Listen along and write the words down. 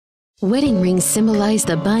Wedding rings symbolize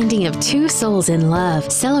the binding of two souls in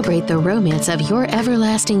love. Celebrate the romance of your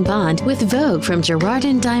everlasting bond with Vogue from Gerard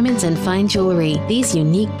 & Diamonds and Fine Jewelry. These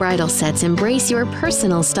unique bridal sets embrace your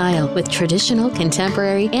personal style with traditional,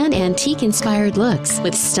 contemporary, and antique-inspired looks.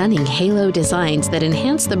 With stunning halo designs that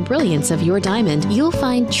enhance the brilliance of your diamond, you'll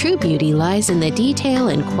find true beauty lies in the detail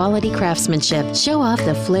and quality craftsmanship. Show off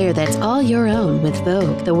the flair that's all your own with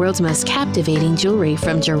Vogue, the world's most captivating jewelry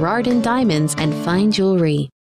from Gerard & Diamonds and Fine Jewelry.